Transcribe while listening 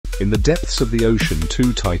In the depths of the ocean,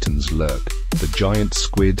 two titans lurk, the giant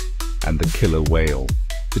squid and the killer whale.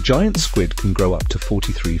 The giant squid can grow up to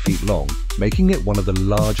 43 feet long, making it one of the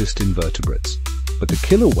largest invertebrates. But the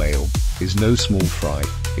killer whale is no small fry.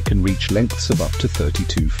 It can reach lengths of up to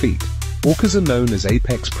 32 feet. Orcas are known as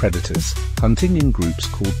apex predators, hunting in groups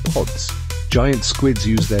called pods. Giant squids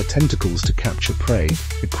use their tentacles to capture prey,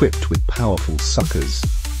 equipped with powerful suckers.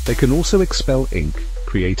 They can also expel ink,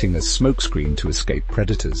 creating a smokescreen to escape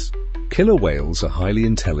predators. Killer whales are highly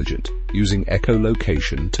intelligent, using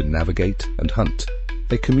echolocation to navigate and hunt.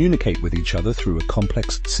 They communicate with each other through a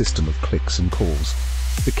complex system of clicks and calls.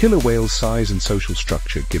 The killer whale's size and social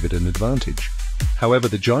structure give it an advantage. However,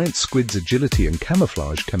 the giant squid's agility and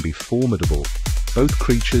camouflage can be formidable. Both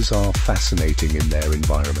creatures are fascinating in their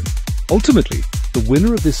environment. Ultimately, the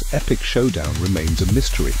winner of this epic showdown remains a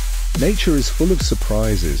mystery. Nature is full of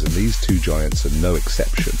surprises, and these two giants are no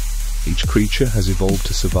exception. Each creature has evolved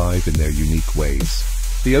to survive in their unique ways.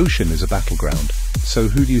 The ocean is a battleground, so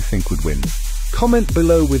who do you think would win? Comment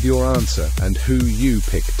below with your answer and who you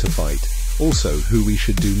pick to fight. Also, who we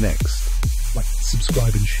should do next. Like,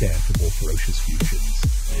 subscribe and share for more ferocious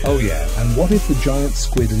fusions. Oh yeah, and what if the giant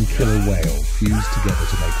squid and killer whale fuse together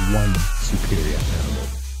to make one superior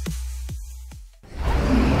animal?